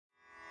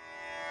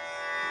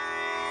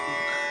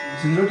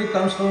Jhinjhoti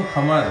comes from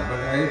Khamar, but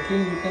I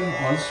think you can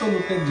also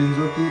look at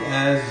Jhinjhoti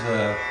as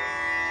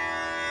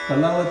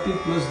Kalavati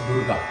plus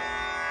Durga.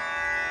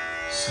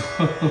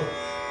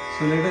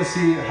 So let us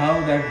see how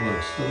that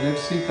works. So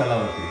let's see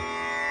Kalavati.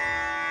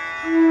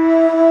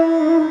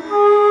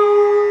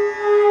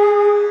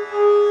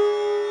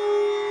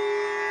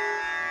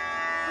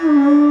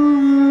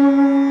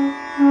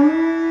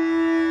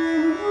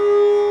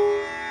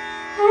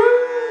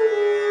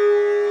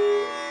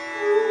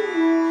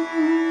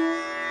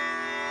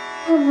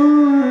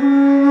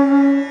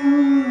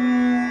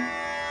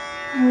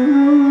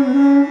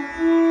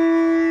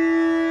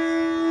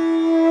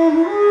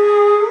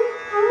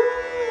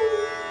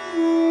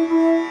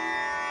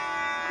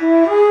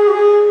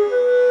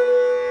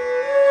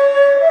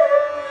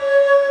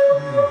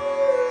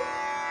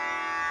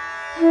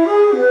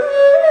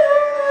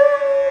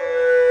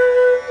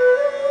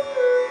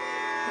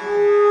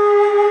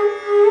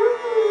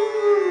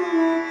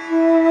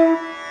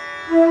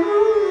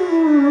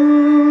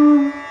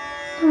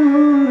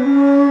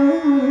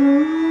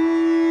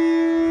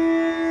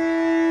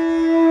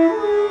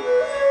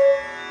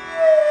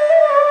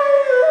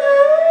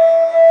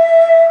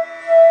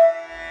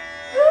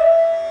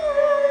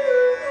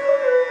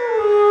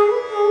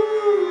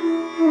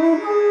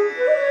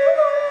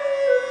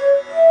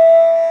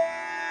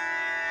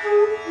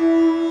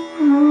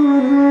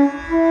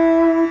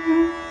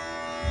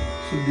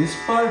 This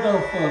part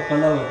of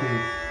Kalavati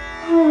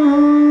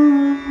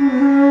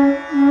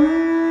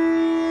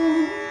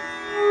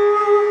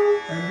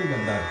and the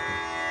Gandharti.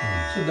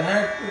 So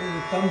that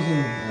comes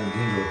in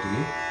Jhinjhoti.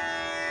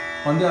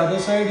 On the other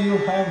side you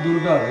have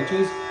Durga, which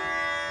is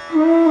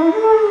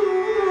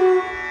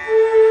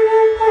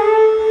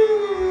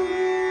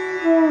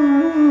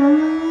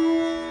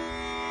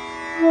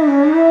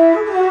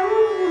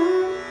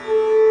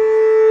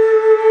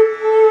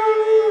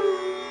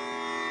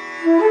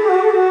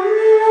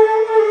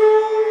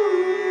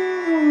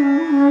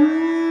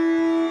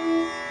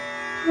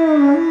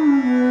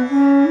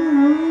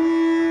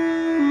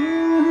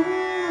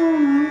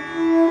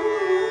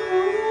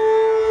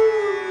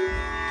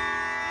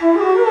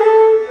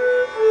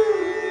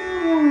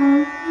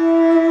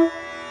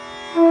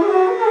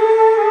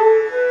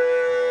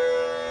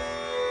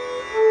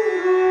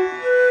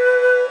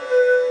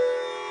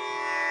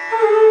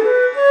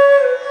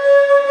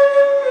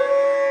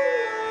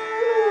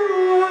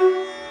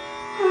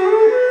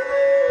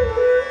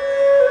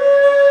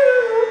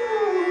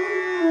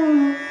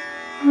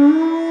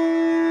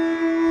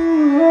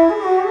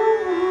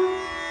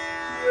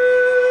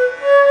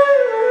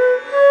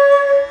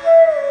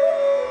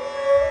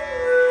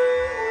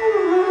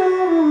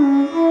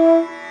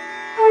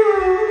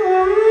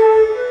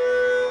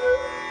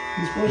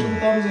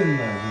comes in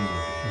Jhinjhoti.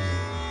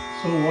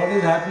 So what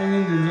is happening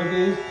in Jhinjhoti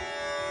is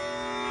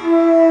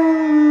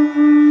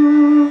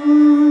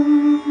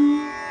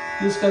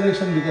this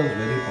connection becomes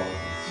very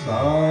powerful. Sa,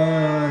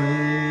 ni,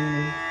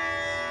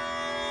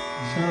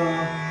 sha.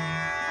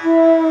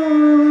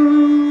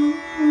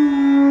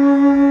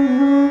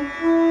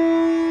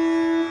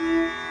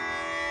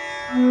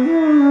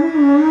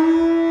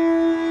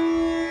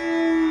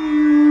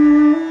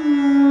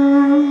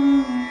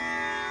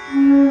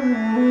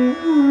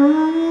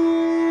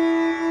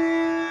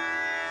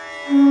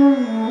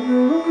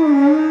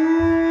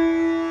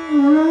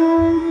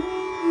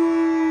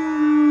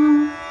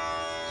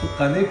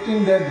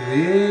 Connecting that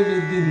re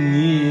with the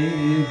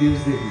ni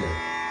gives the clear.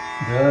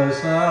 The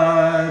sa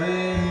re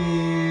ni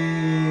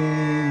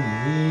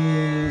ni.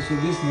 So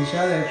this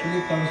nishad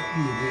actually comes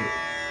from the re.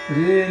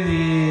 Re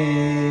ni.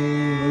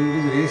 It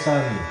is re sa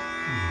ni.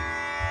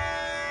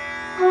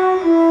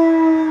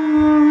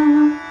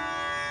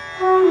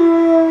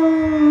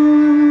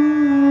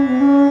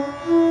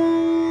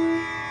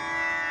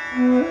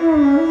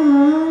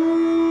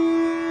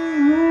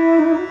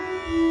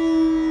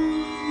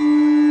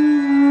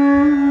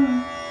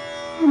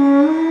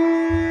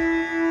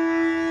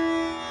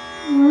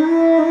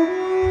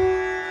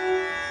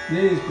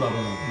 There is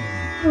problem.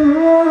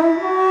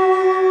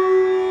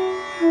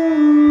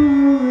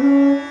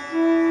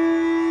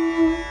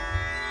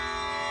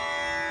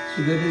 So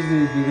that is the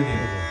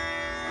beginning.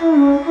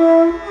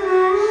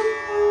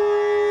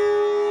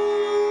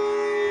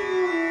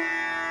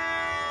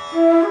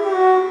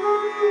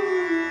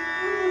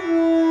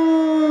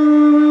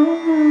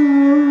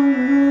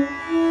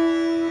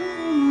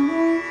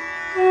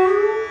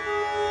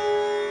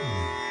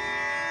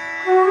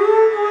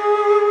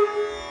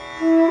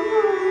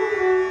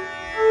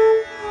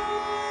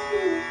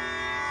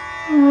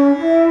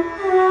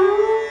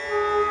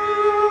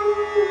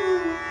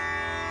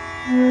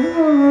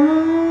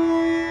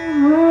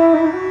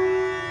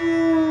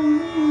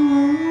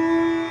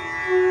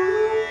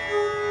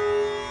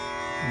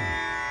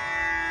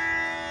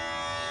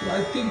 So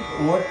I think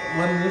what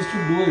one needs to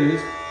do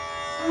is,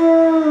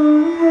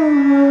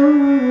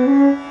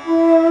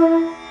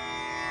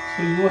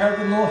 so you have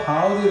to know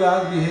how the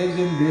rag behaves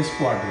in this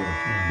quadrant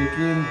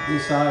between the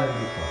sa and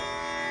the pa.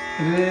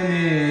 Re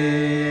ni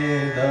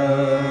da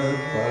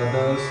pa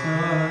da sa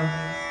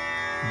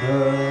da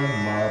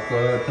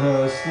Tha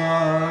Sa.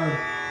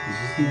 This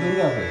is the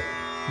Durga phrase.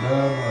 Dha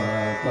Ma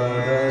Pa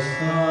Dha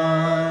Sa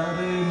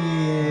Re Ni.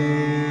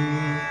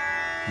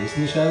 This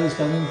nishad is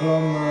coming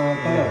from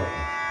Kala.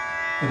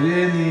 Re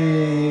Ni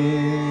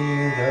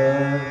Dha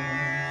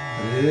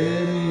Re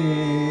Ni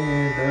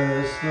Dha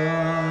Sa.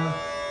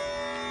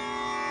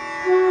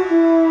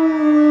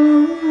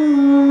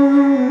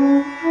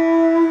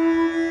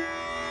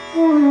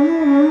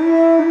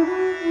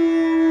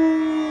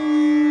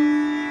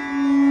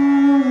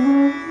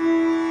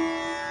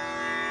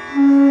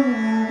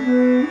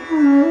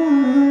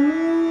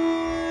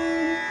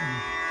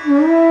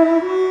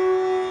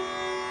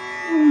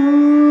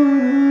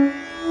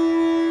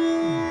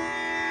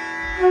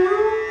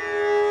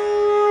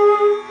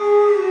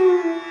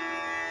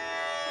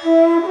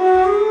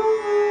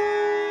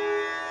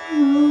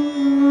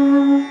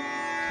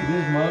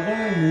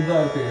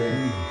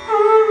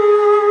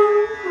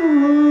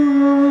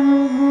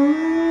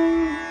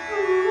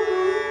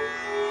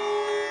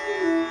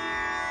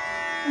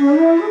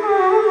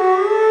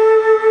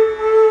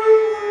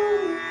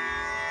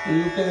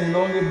 You can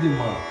elongate the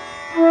ma.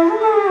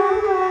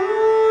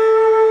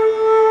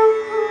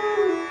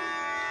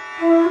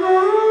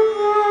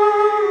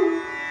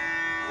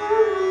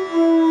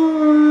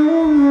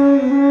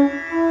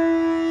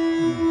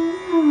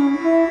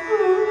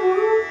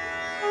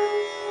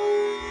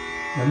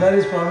 Gandhar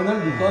is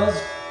prominent because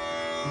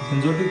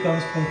Jhinjhoti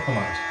comes from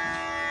Khamaj.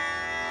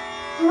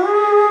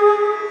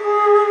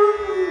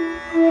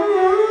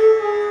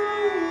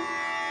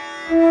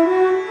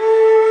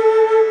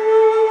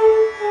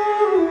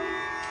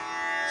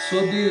 So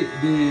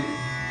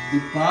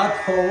the path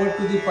forward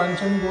to the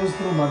Pancham goes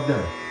through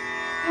Madhyam.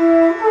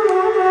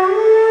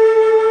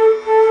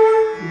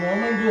 The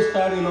moment you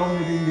start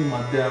elongating the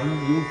Madhyam,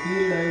 you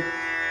feel like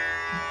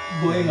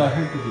going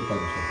ahead to the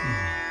Pancham.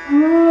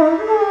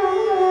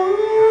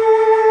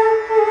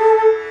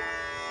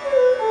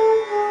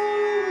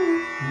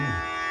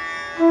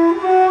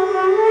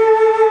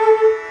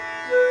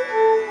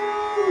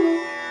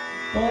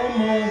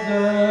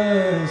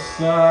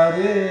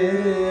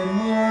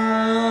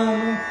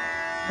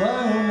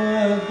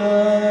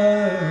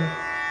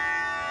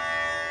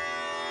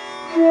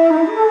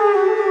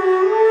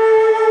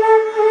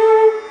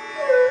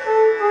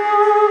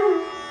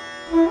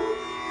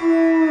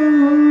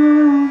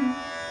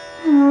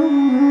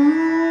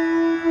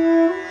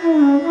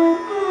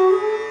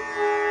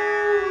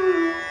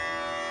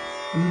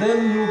 And then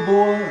you go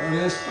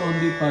rest on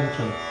the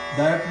Pancham.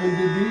 That will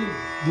be the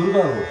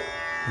Durga road.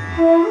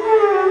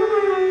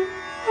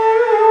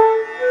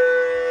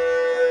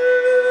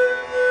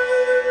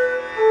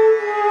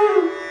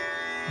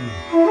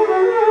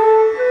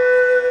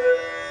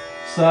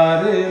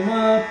 Sare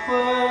ma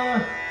pa.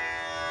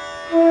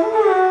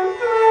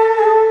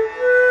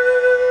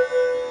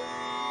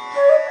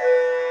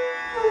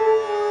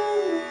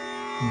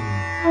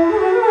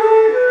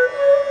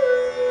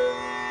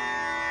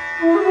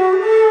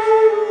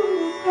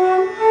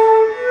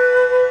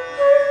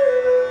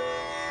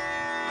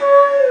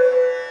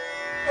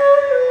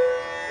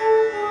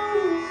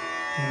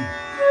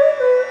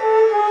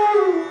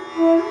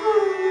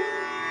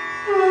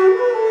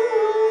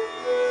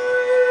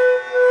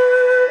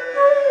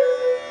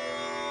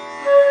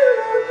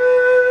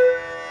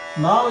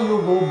 Now you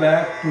go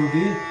back to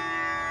the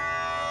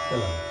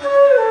Kalam.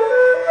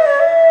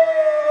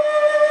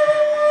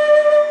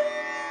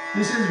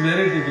 This is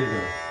very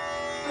typical.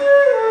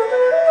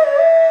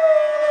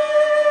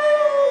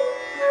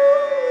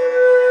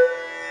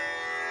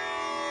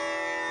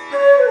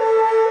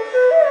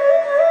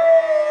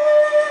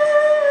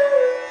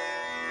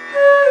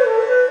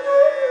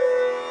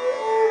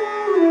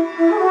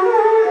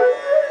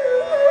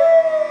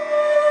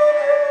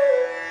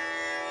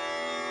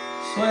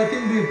 So I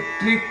think the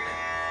trick,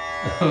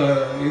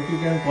 if you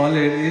can call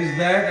it, is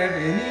that at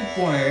any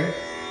point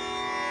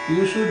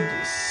you should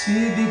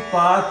see the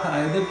path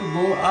either to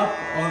go up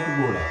or to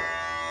go down.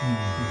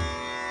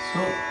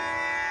 So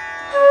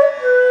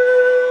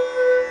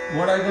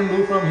what I can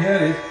do from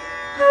here is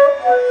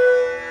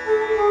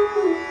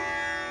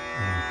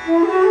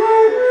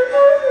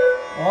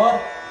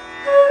or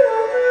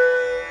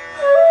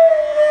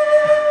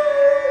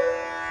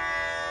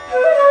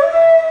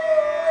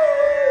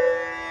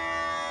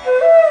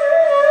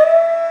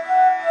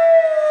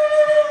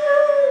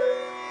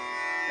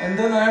and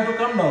then I have to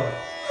come down.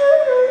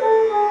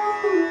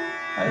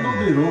 I do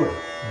the road.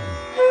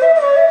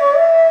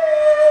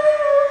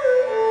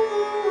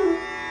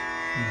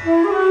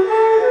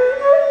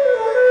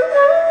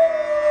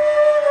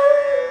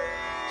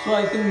 So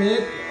I can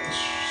make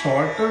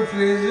shorter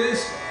phrases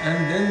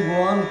and then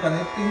go on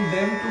connecting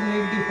them to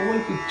make the whole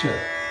picture.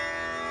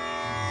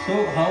 So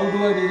how do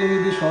I begin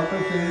with the shorter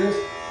phrases?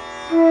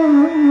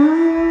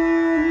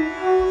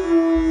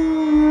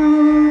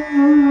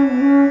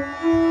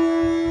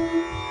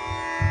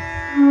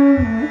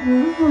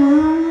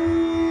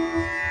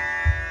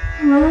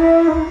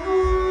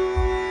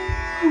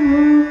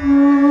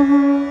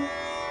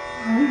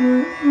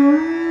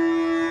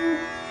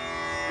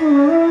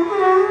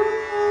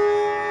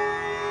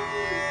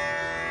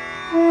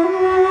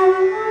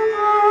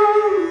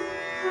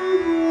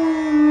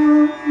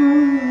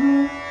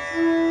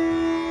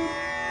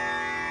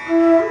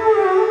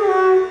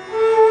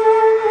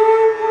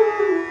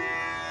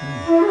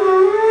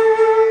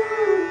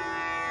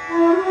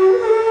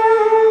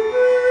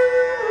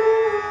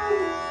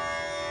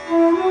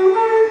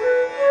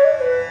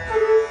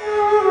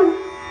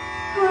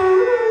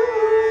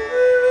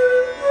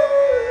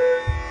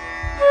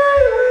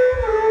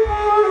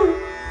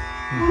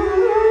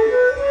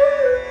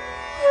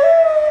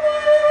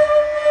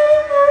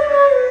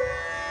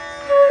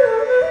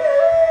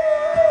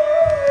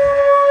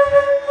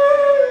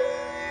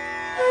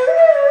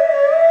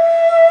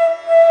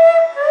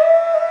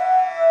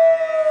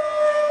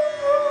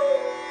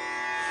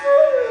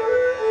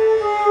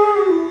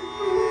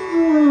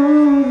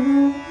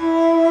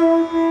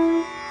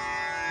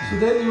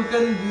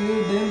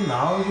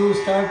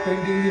 start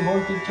painting the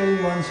whole picture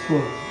in one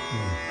stroke.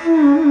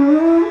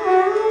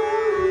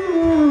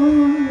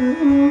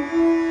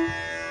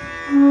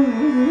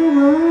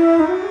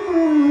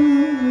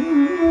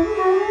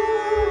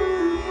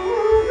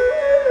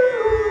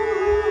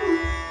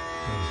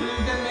 So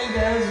you can make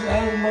as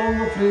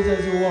long a phrase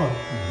as you want.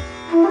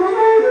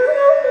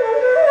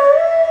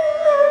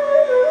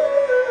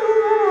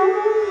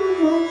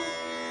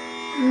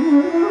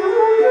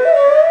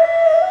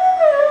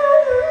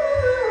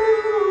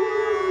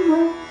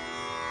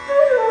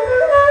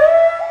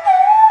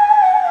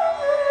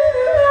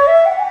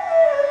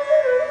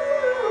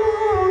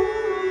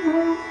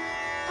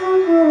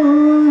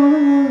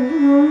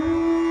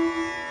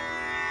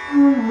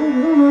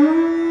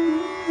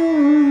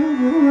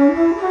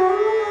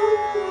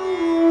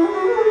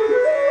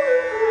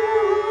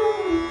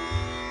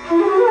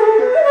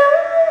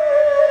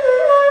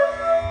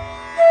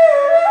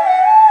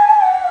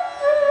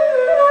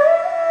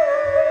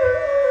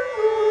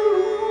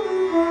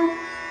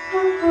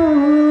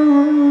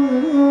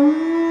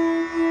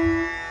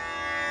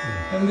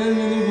 And then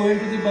when you go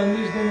into the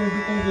bandish, then it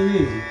becomes very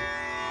easy.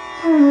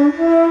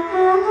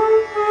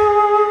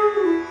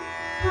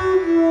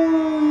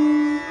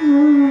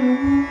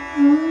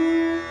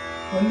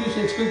 Bandish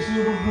expects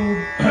you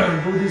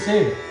to do the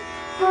same.